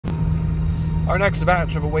Our next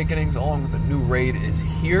batch of Awakenings, along with the new raid, is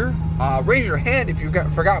here. Raise your hand if you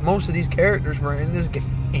forgot most of these characters were in this game.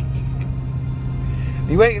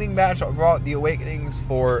 The Awakening batch brought the Awakenings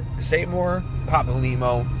for Seymour,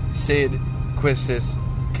 Papalymo, Sid, Quistis,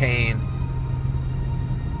 Kane,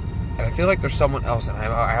 and I feel like there's someone else, and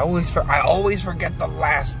I always forget the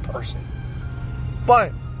last person.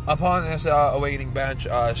 But upon this Awakening batch,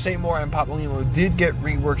 Seymour and Papalymo did get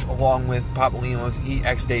reworks along with Papalymo's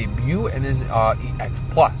EX debut and his EX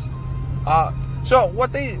Plus. So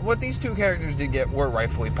what these two characters did get were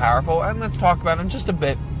rightfully powerful, and let's talk about them just a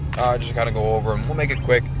bit. Just to kind of go over them. We'll make it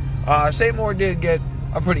quick. Seymour did get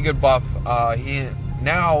a pretty good buff.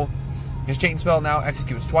 His chain spell now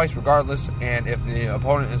executes twice regardless, and if the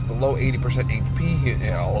opponent is below 80% HP,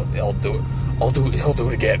 he'll do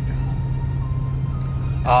it again.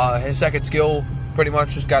 His second skill pretty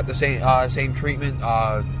much just got the same treatment,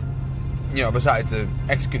 besides the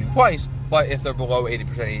executing twice, but if they're below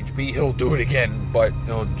 80% HP, he'll do it again, but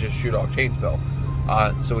he'll just shoot off chain spell.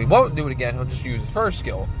 So he won't do it again, he'll just use his first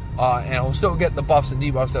skill, and he'll still get the buffs and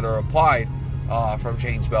debuffs that are applied from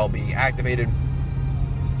chain spell being activated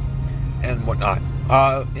and whatnot.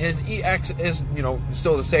 His EX is,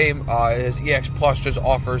 still the same. His EX Plus just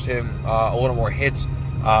offers him a little more hits,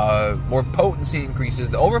 more potency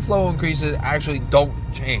increases. The overflow increases actually don't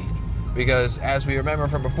change, because as we remember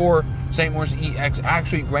from before, Seymour's EX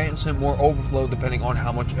actually grants him more overflow depending on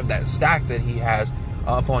how much of that stack that he has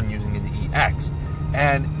upon using his EX.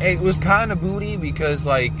 And it was kind of booty because,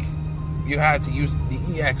 you had to use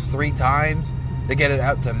the EX 3 times to get it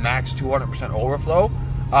out to max 200% overflow,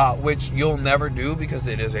 which you'll never do because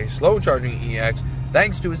it is a slow charging EX.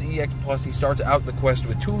 Thanks to his EX Plus, he starts out the quest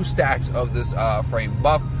with 2 stacks of this frame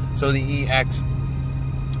buff, so the EX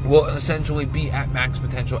will essentially be at max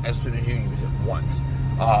potential as soon as you use it once,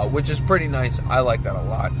 which is pretty nice. I like that a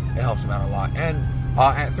lot. It helps him out a lot. And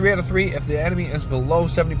at 3 out of 3, if the enemy is below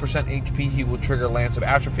 70% HP, he will trigger Lance of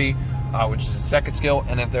Atrophy, which is his second skill,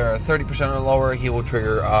 and if they're 30% or lower, he will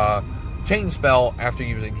trigger Chain Spell after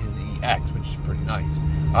using his EX, which is pretty nice.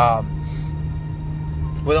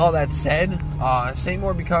 With all that said,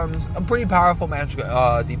 Seymour becomes a pretty powerful magic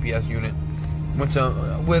DPS unit, which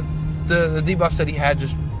with the debuffs that he had,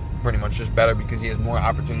 just pretty much just better because he has more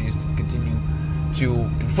opportunities to continue to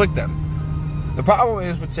inflict them. The problem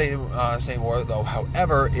is with Seymour, though,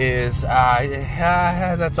 however, is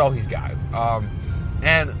that's all he's got.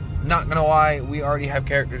 And not gonna lie, we already have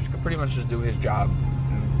characters who can pretty much just do his job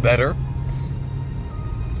better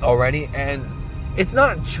already, and it's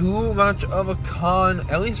not too much of a con,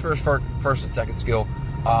 at least for his first and second skill.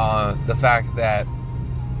 The fact that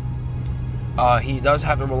he does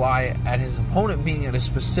have to rely at his opponent being at a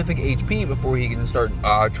specific HP before he can start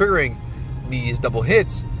triggering these double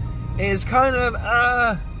hits is kind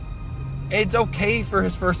of, it's okay for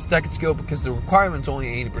his first and second skill because the requirement's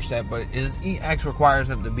only 80%, but his EX requires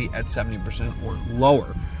him to be at 70% or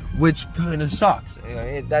lower, which kind of sucks.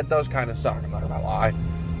 That does kind of suck, I'm not gonna lie.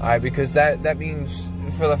 Because that means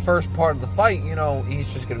for the first part of the fight,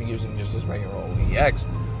 he's just going to be using just his regular old EX,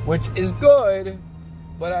 which is good,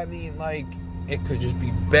 but I mean, it could just be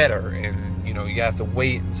better, and, you have to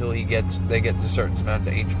wait until they get to certain amounts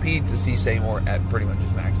of HP to see Seymour at pretty much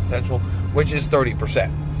his max potential, which is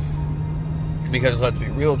 30%. Because, let's be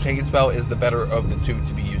real, Chain Spell is the better of the two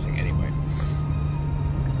to be using anyway.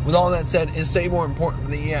 With all that said, is Seymour important for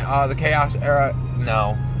the Chaos era?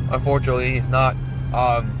 No. Unfortunately, he's not.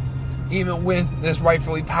 Even with this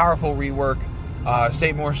rightfully powerful rework,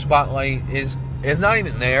 Seymour's spotlight is not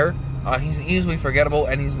even there. He's easily forgettable,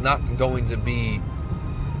 and he's not going to be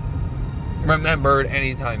remembered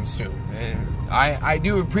anytime soon. And I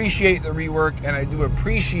do appreciate the rework, and I do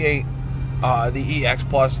appreciate the EX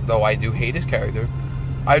Plus, though I do hate his character.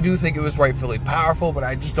 I do think it was rightfully powerful, but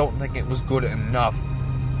I just don't think it was good enough.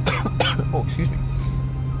 Oh, excuse me.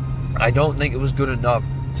 I don't think it was good enough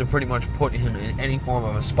to pretty much put him in any form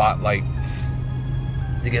of a spotlight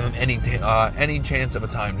to give him any chance of a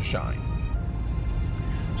time to shine.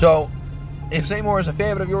 So, if Seymour is a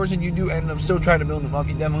favorite of yours and you do end up still trying to build him up,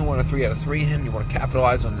 you definitely want to 3 out of 3 him. You want to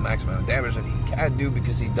capitalize on the max amount of damage that he can do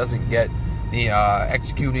because he doesn't get the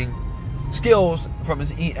executing skills from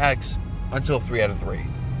his EX until 3 out of 3.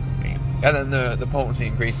 And then the potency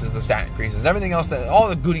increases, the stat increases, everything else, all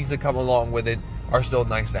the goodies that come along with it are still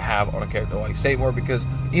nice to have on a character like Seymour, because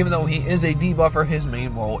even though he is a debuffer, his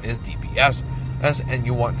main role is DPS, and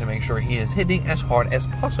you want to make sure he is hitting as hard as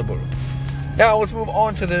possible. Now, let's move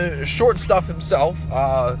on to the short stuff himself.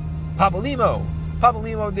 Papalymo.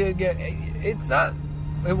 Papalymo did get... It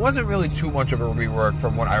wasn't really too much of a rework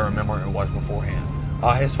from what I remember it was beforehand.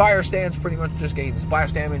 His fire stance pretty much just gains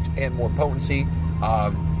splash damage and more potency.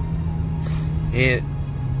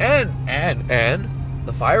 And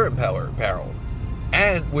the fire apparel,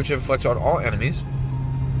 and which inflicts on all enemies.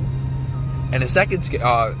 And his second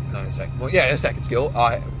skill, his second skill,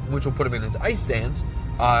 which will put him in his ice stance,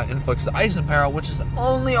 inflicts the ice apparel, which is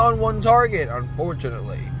only on one target,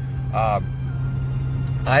 unfortunately.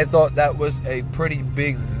 I thought that was a pretty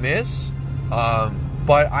big miss,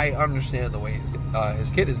 but I understand the way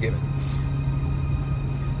his kit is given.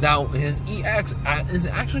 Now, his EX is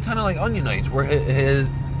actually kind of like Onion Knight's, where his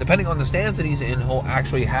depending on the stance that he's in, he'll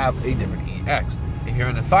actually have a different EX. If you're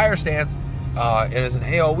in his fire stance, it is an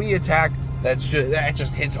AoE attack that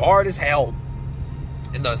just hits hard as hell.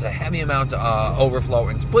 It does a heavy amount of overflow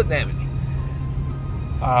and split damage.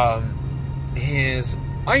 His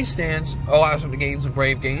ice stance allows him to gain some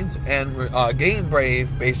brave gains and gain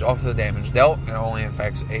brave based off of the damage dealt, and only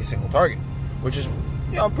affects a single target, which is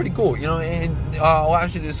pretty cool. And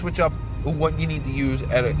allows you to switch up what you need to use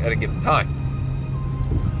at a given time.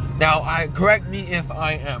 Now, correct me if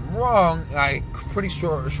I am wrong. I'm pretty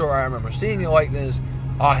sure I remember seeing it like this.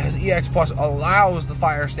 His EX Plus allows the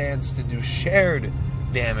fire stance to do shared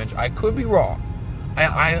damage. I could be wrong.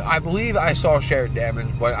 I believe I saw shared damage,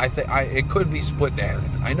 but I think it could be split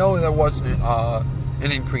damage. I know there wasn't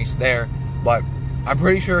an increase there, but I'm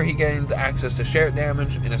pretty sure he gains access to shared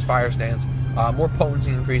damage in his fire stance, more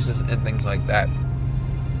potency increases, and things like that.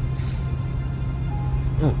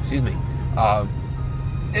 Ooh, excuse me.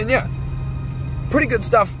 And yeah, pretty good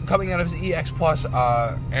stuff coming out of his EX Plus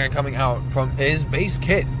and coming out from his base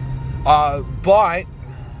kit. But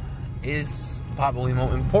is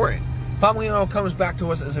Papalymo important? Papalymo comes back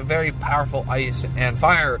to us as a very powerful ice and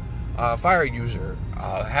fire user.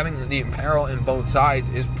 Having the apparel in both sides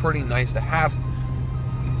is pretty nice to have.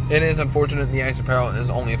 It is unfortunate the ice apparel is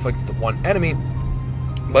only afflicted to one enemy,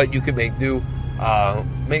 but you can make do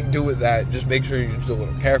with that. Just make sure you're just a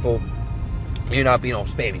little careful. You're not being all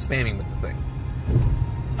spamming with the thing.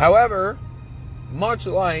 However, much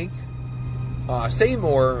like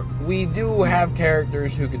Seymour, we do have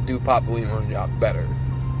characters who could do Papalymo's job better.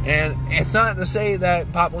 And it's not to say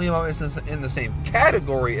that Papalymo is in the same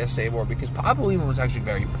category as Seymour, because Papalymo is actually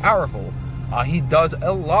very powerful. He does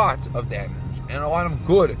a lot of damage, and a lot of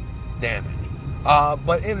good damage.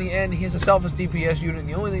 But in the end, he's a selfless DPS unit.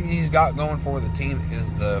 The only thing he's got going for the team is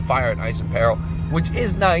the fire and ice apparel, which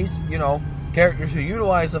is nice. Characters who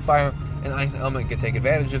utilize the fire and ice element can take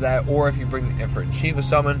advantage of that, or if you bring the Ifrit and Shiva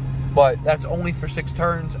summon, but that's only for 6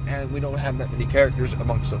 turns, and we don't have that many characters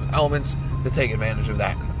amongst those elements to take advantage of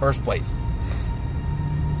that in the first place.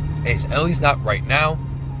 At least not right now.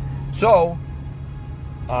 So,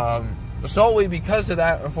 solely because of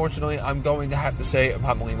that, unfortunately, I'm going to have to say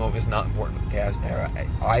Papalymo is not important for the Chaos era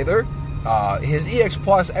either. His EX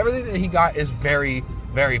Plus, everything that he got is very,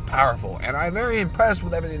 very powerful, and I'm very impressed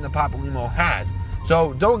with everything that Papalymo has.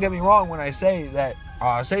 So don't get me wrong when I say that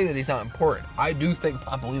he's not important. I do think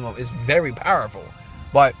Papalymo is very powerful,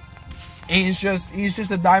 but he's just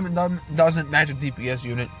a dime a dozen magic DPS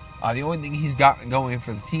unit. The only thing he's got going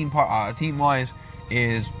for the team wise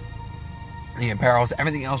is the apparels.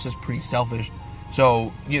 Everything else is pretty selfish.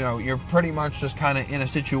 So you're pretty much just kind of in a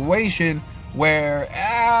situation where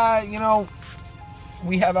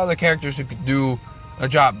we have other characters who could do a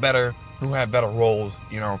job better, who have better roles.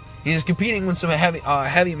 He's competing with some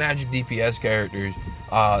heavy magic DPS characters,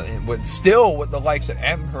 with the likes of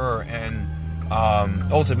Emperor and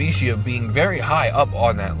Ultimisia being very high up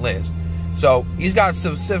on that list. So he's got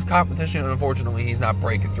some stiff competition, and unfortunately he's not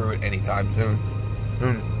breaking through it anytime soon.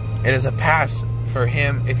 It is a pass for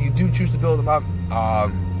him. If you do choose to build him up,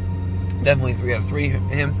 definitely 3 out of 3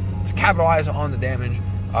 him. Let's capitalize on the damage,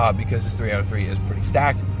 because his 3 out of 3 is pretty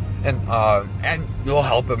stacked. And you'll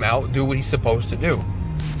help him out do what he's supposed to do.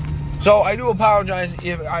 So I do apologize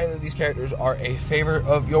if either of these characters are a favorite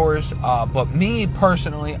of yours, but me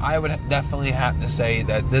personally, I would definitely have to say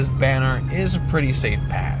that this banner is a pretty safe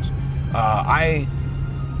pass. I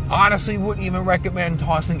honestly wouldn't even recommend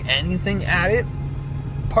tossing anything at it,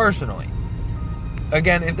 personally.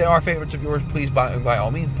 Again, if they are favorites of yours, please by all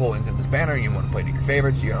means pull into this banner. You want to play to your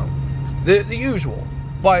favorites, the usual.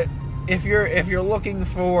 But if you're looking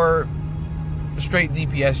for straight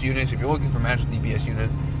DPS units, if you're looking for magic DPS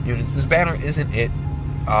units, this banner isn't it.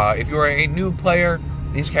 If you're a new player,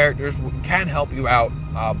 these characters can help you out,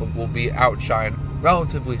 but will be outshined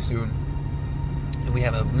relatively soon. And we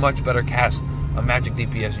have a much better cast of magic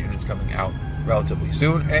DPS units coming out relatively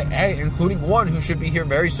soon, including one who should be here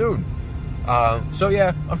very soon. So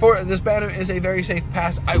yeah, unfortunately, this banner is a very safe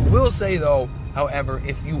pass. I will say though, however,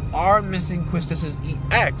 if you are missing Quistis's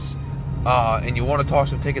EX, and you want to toss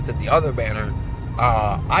some tickets at the other banner,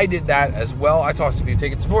 I did that as well. I tossed a few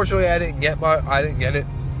tickets. Unfortunately, I didn't get it.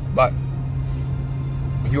 But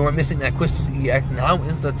if you are missing that Quistis EX, now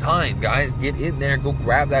is the time, guys. Get in there. Go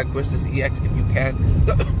grab that Quistis EX if you can.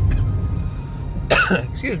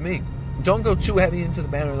 Excuse me. Don't go too heavy into the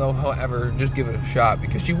banner, though. However, just give it a shot,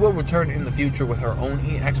 because she will return in the future with her own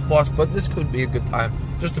EX Plus, but this could be a good time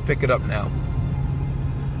just to pick it up now.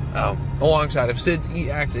 Alongside of Sid's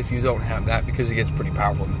EX, if you don't have that, because it gets pretty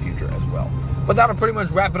powerful in the future as well. But that'll pretty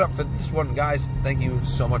much wrap it up for this one, guys. Thank you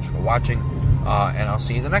so much for watching, and I'll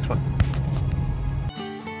see you in the next one.